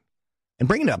doing it. And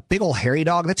bringing a big old hairy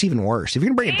dog, that's even worse. If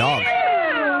you're going to bring a dog,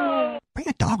 bring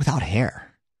a dog without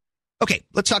hair. Okay,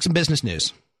 let's talk some business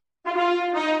news.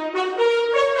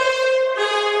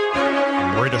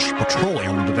 British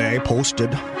Petroleum today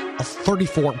posted a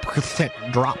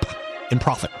 34% drop in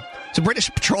profit. So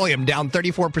British Petroleum down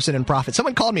 34% in profit.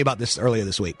 Someone called me about this earlier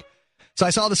this week. So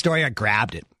I saw the story, I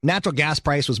grabbed it. Natural gas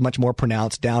price was much more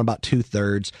pronounced, down about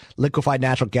 2/3. Liquefied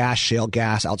natural gas, shale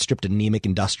gas, outstripped anemic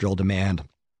industrial demand.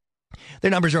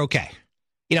 Their numbers are okay.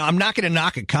 You know, I'm not going to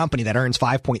knock a company that earns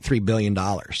 $5.3 billion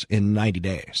in 90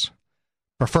 days.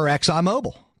 Prefer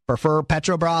ExxonMobil, prefer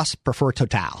Petrobras, prefer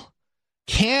Total.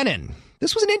 Canon.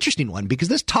 This was an interesting one because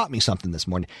this taught me something this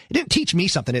morning. It didn't teach me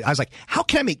something. I was like, how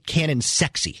can I make Canon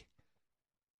sexy?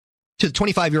 To the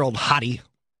 25-year-old hottie,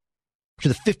 to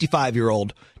the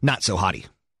 55-year-old not so hottie.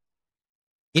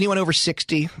 Anyone over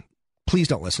 60, please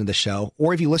don't listen to this show.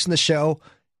 Or if you listen to the show,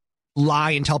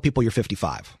 lie and tell people you're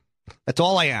 55. That's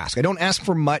all I ask. I don't ask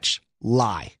for much.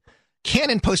 Lie.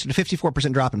 Canon posted a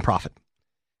 54% drop in profit.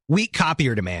 Weak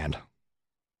copier demand.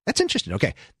 That's interesting.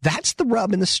 Okay, that's the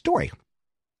rub in the story.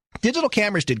 Digital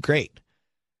cameras did great.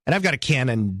 And I've got a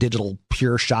Canon digital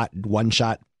pure shot, one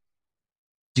shot,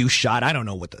 deuce shot. I don't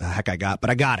know what the heck I got, but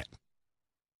I got it.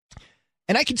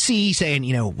 And I could see saying,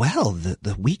 well,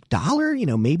 the weak dollar,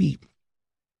 maybe.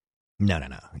 No.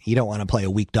 You don't want to play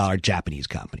a weak dollar Japanese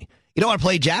company. You don't want to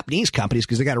play Japanese companies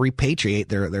because they got to repatriate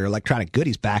their electronic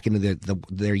goodies back into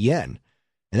their yen.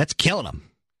 And that's killing them.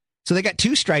 So they got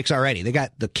two strikes already. They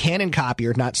got the Canon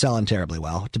copier not selling terribly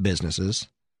well to businesses.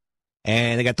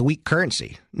 And they got the weak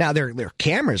currency. Now, their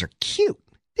cameras are cute.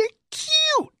 They're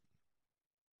cute.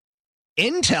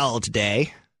 Intel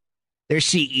today, their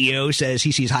CEO says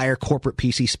he sees higher corporate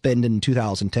PC spend in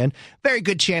 2010. Very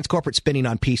good chance corporate spending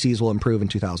on PCs will improve in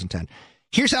 2010.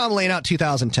 Here's how I'm laying out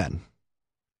 2010.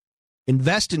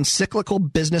 Invest in cyclical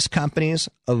business companies.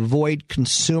 Avoid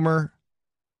consumer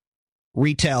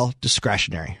retail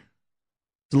discretionary.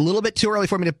 It's a little bit too early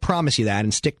for me to promise you that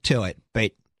and stick to it,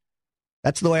 but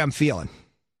that's the way I'm feeling.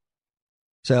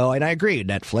 So, and I agree,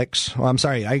 Netflix. Well, I'm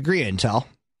sorry, I agree, Intel.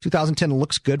 2010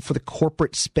 looks good for the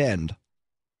corporate spend.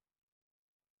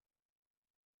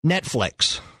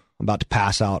 Netflix. I'm about to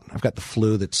pass out. I've got the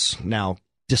flu that's now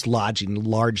dislodging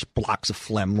large blocks of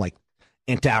phlegm like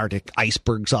Antarctic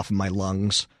icebergs off of my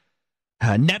lungs.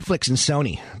 Netflix and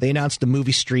Sony, they announced a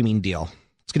movie streaming deal.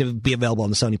 It's going to be available on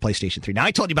the Sony PlayStation 3. Now,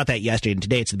 I told you about that yesterday, and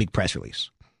today it's the big press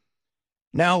release.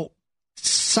 Now,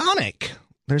 Sonic,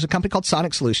 there's a company called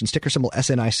Sonic Solutions, ticker symbol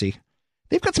SNIC.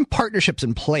 They've got some partnerships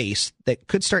in place that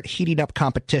could start heating up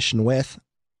competition with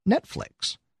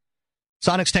Netflix.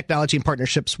 Sonic's technology and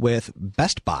partnerships with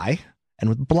Best Buy and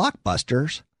with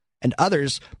Blockbusters and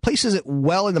others places it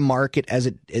well in the market as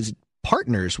it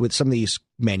partners with some of these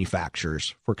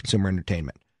manufacturers for consumer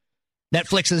entertainment.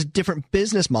 Netflix has a different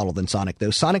business model than Sonic,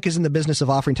 though. Sonic is in the business of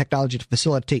offering technology to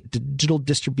facilitate digital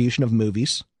distribution of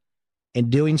movies. And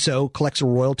doing so collects a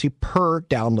royalty per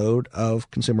download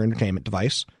of consumer entertainment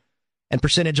device and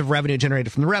percentage of revenue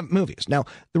generated from the movies. Now,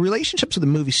 the relationships with the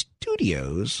movie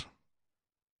studios,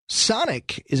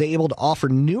 Sonic is able to offer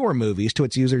newer movies to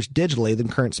its users digitally than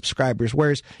current subscribers,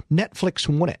 whereas Netflix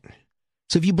wouldn't.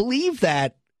 So if you believe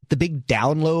that the big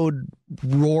download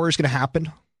roar is going to happen,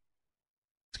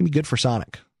 it's going to be good for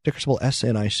Sonic. Ticker symbol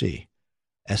SNIC.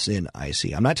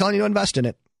 SNIC. I'm not telling you to invest in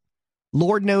it.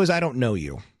 Lord knows I don't know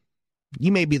you.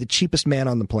 You may be the cheapest man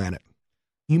on the planet.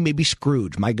 You may be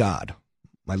Scrooge, my God,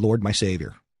 my Lord, my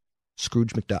Savior,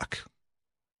 Scrooge McDuck.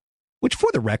 Which, for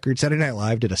the record, Saturday Night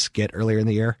Live did a skit earlier in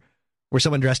the year where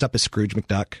someone dressed up as Scrooge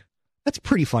McDuck. That's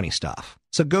pretty funny stuff.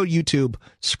 So go YouTube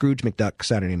Scrooge McDuck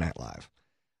Saturday Night Live.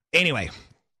 Anyway,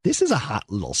 this is a hot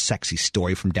little sexy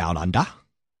story from Down Under.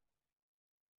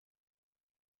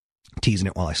 I'm teasing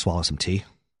it while I swallow some tea.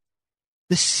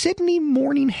 The Sydney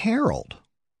Morning Herald.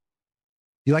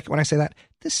 You like it when I say that?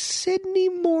 The Sydney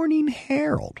Morning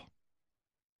Herald.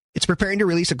 It's preparing to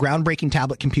release a groundbreaking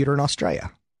tablet computer in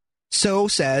Australia. So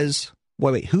says,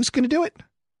 wait, who's going to do it?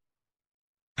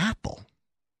 Apple.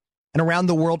 And around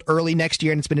the world early next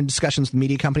year, and it's been in discussions with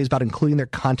media companies about including their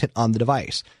content on the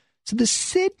device. So the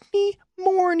Sydney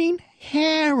Morning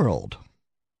Herald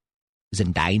is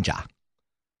in danger.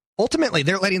 Ultimately,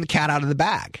 they're letting the cat out of the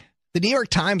bag. The New York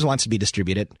Times wants to be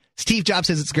distributed. Steve Jobs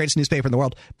says it's the greatest newspaper in the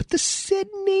world. But the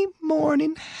Sydney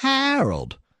Morning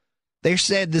Herald, they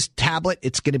said this tablet,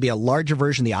 it's going to be a larger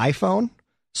version of the iPhone,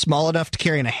 small enough to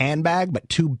carry in a handbag, but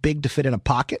too big to fit in a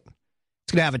pocket.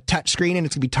 It's going to have a touch screen, and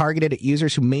it's going to be targeted at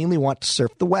users who mainly want to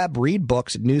surf the web, read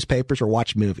books, newspapers, or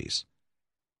watch movies.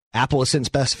 Apple has sent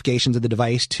specifications of the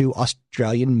device to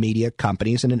Australian media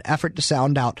companies in an effort to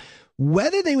sound out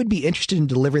whether they would be interested in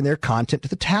delivering their content to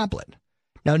the tablet.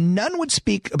 Now, none would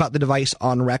speak about the device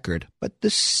on record, but the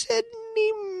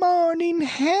Sydney Morning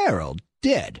Herald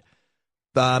did.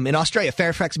 In Australia,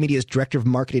 Fairfax Media's director of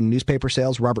marketing and newspaper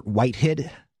sales, Robert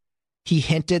Whitehead, he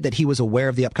hinted that he was aware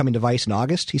of the upcoming device in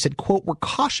August. He said, quote, "We're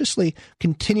cautiously,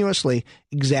 continuously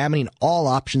examining all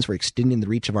options for extending the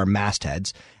reach of our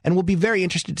mastheads, and we'll be very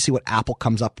interested to see what Apple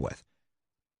comes up with."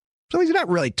 So he's not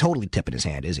really totally tipping his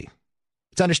hand, is he?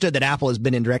 It's understood that Apple has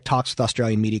been in direct talks with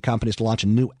Australian media companies to launch a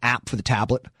new app for the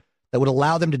tablet that would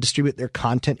allow them to distribute their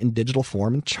content in digital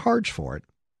form and charge for it.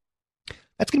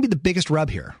 That's going to be the biggest rub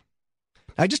here.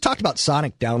 Now, I just talked about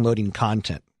Sonic downloading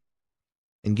content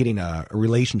and getting a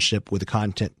relationship with a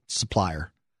content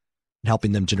supplier and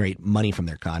helping them generate money from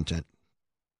their content.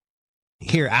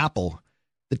 Here, Apple,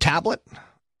 the tablet,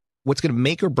 what's going to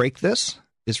make or break this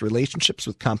is relationships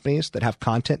with companies that have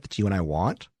content that you and I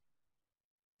want.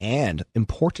 And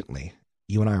importantly,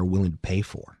 you and I are willing to pay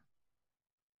for.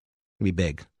 It's going to be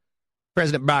big.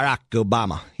 President Barack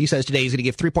Obama, he says today he's going to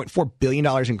give $3.4 billion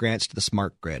in grants to the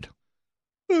smart grid.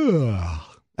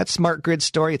 That smart grid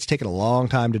story, it's taken a long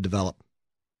time to develop.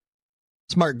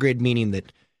 Smart grid meaning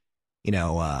that,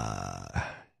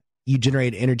 you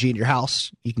generate energy in your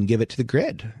house, you can give it to the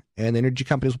grid, and the energy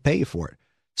companies will pay you for it.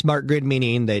 Smart grid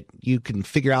meaning that you can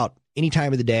figure out any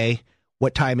time of the day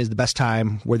what time is the best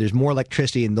time where there's more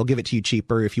electricity, and they'll give it to you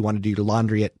cheaper if you want to do your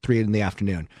laundry at 3 in the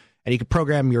afternoon. And you can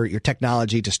program your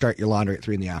technology to start your laundry at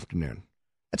 3 in the afternoon.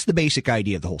 That's the basic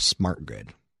idea of the whole smart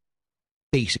grid.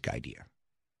 Basic idea.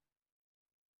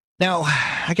 Now,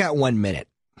 I got 1 minute,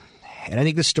 and I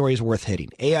think this story is worth hitting.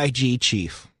 AIG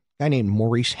chief, a guy named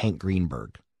Maurice Hank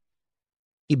Greenberg.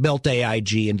 He built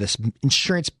AIG into this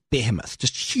insurance behemoth,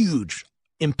 just huge,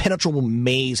 impenetrable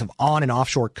maze of on- and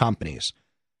offshore companies.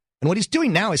 And what he's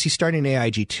doing now is he's starting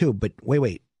AIG too, but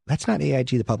wait, that's not AIG,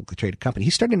 the publicly traded company.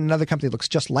 He's starting another company that looks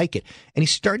just like it, and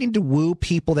he's starting to woo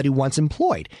people that he once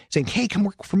employed, saying, hey, come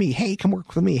work for me, hey, come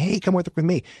work for me, hey, come work with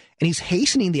me. And he's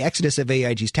hastening the exodus of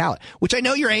AIG's talent, which I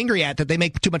know you're angry at that they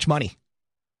make too much money.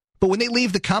 But when they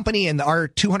leave the company and our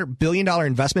 $200 billion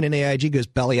investment in AIG goes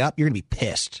belly up, you're going to be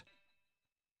pissed.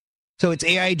 So it's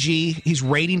AIG. He's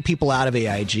raiding people out of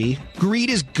AIG. Greed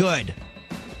is good.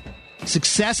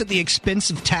 Success at the expense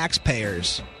of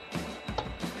taxpayers.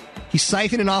 He's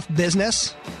siphoning off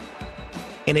business,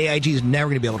 and AIG is never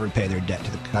going to be able to repay their debt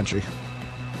to the country.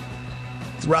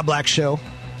 It's the Rob Black Show.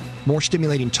 More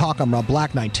stimulating talk on Rob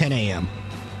Black, 9:10 a.m.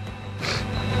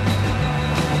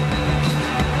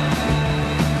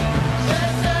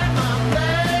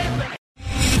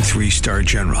 Three-star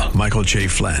General Michael J.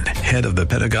 Flynn, head of the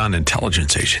Pentagon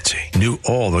Intelligence Agency, knew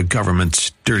all the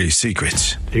government's dirty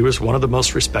secrets. He was one of the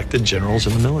most respected generals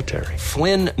in the military.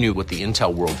 Flynn knew what the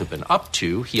intel world had been up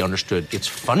to. He understood its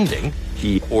funding.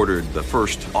 He ordered the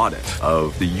first audit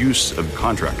of the use of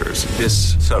contractors.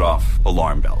 This set off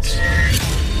alarm bells.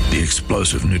 The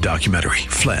explosive new documentary,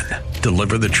 Flynn,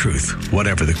 Deliver the Truth,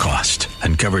 Whatever the Cost,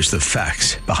 uncovers the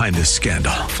facts behind this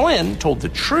scandal. Flynn told the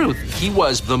truth. He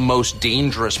was the most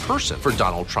dangerous person for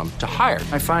Donald Trump to hire.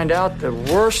 I find out the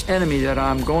worst enemy that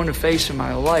I'm going to face in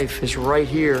my life is right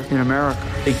here in America.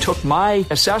 They took my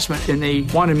assessment and they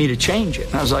wanted me to change it.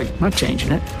 And I was like, I'm not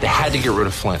changing it. They had to get rid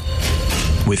of Flynn.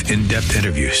 With in-depth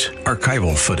interviews,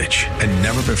 archival footage, and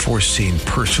never-before-seen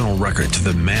personal records of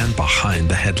the man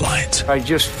behind the headlines. I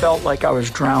just felt like I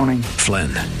was drowning. Flynn,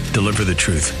 Deliver the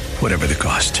Truth, Whatever the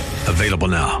Cost. Available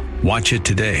now. Watch it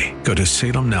today. Go to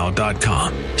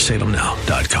salemnow.com.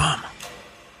 salemnow.com.